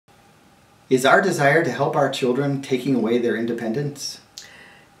Is our desire to help our children taking away their independence?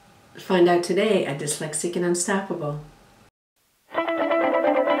 Find out today at Dyslexic and Unstoppable.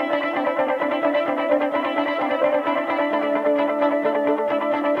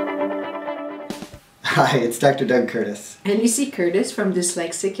 Hi, it's Dr. Doug Curtis. And Lucy Curtis from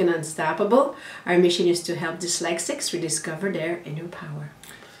Dyslexic and Unstoppable. Our mission is to help dyslexics rediscover their inner power.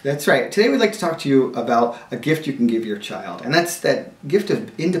 That's right. Today we'd like to talk to you about a gift you can give your child. And that's that gift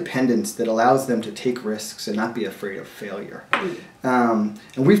of independence that allows them to take risks and not be afraid of failure. And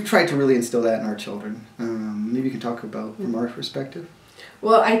we've tried to really instill that in our children. Maybe you can talk about from our perspective.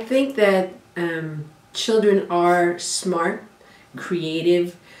 Well, I think that children are smart,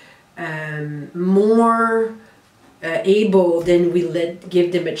 creative, more able than we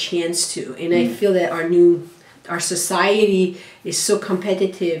give them a chance to. And I feel that our society is so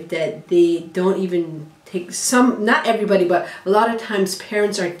competitive that they don't even take not everybody, but a lot of times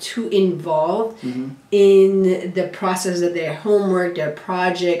parents are too involved in the process of their homework, their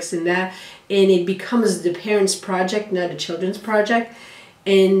projects and that, and it becomes the parents' project, not the children's project.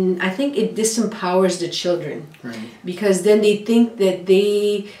 And I think it disempowers the children, because then they think that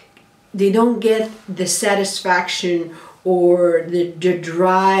they don't get the satisfaction or the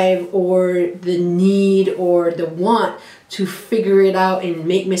drive or the need or the want to figure it out and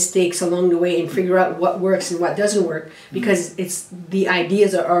make mistakes along the way and figure out what works and what doesn't work, because the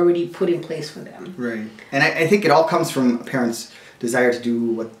ideas are already put in place for them. Right. And I think it all comes from a parent's desire to do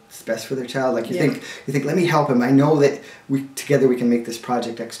what's best for their child. Like you think, let me help him. I know that together we can make this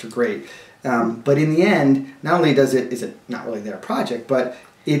project extra great. But in the end, not only is it not really their project, but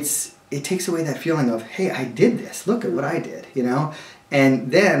it takes away that feeling of, hey, I did this. Look at what I did, you know?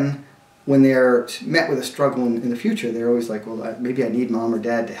 And then when they're met with a struggle in the future, they're always like, well, maybe I need mom or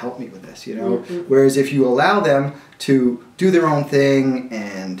dad to help me with this, you know? Whereas if you allow them to do their own thing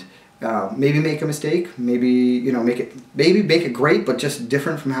and maybe make a mistake, maybe make it great, but just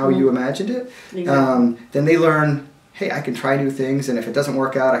different from how you imagined it, then they learn, hey, I can try new things, and if it doesn't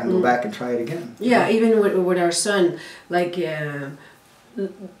work out, I can go back and try it again. Yeah, even with our son, like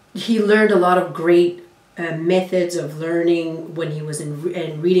he learned a lot of great methods of learning when he was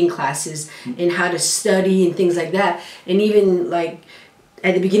in reading classes and how to study and things like that. And even like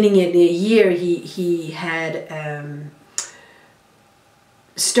at the beginning of the year, he had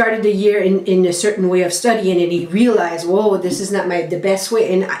started the year in a certain way of studying, and he realized, whoa, this is not the best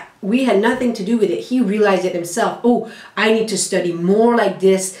way. And we had nothing to do with it. He realized it himself. Oh, I need to study more like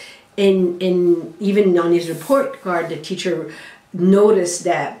this. And even on his report card, the teacher noticed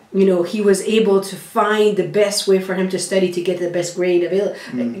that he was able to find the best way for him to study to get the best grade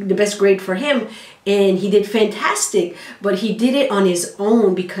the best grade for him, and he did fantastic. But he did it on his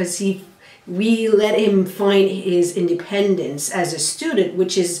own because we let him find his independence as a student,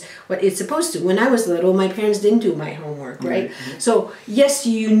 which is what it's supposed to. When I was little, my parents didn't do my homework, right? So yes,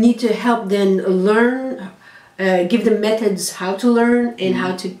 you need to help them learn. Give them methods how to learn and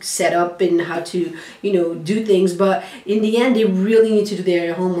how to set up and how to do things, but in the end they really need to do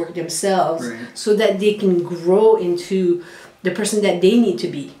their homework themselves, so that they can grow into the person that they need to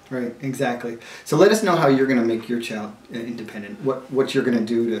be. Right, exactly. So let us know how you're going to make your child independent, what you're going to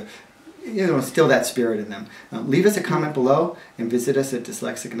do to instill that spirit in them. Leave us a comment below and visit us at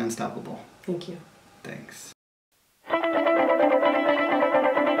Dyslexic and Unstoppable. Thank you. Thanks.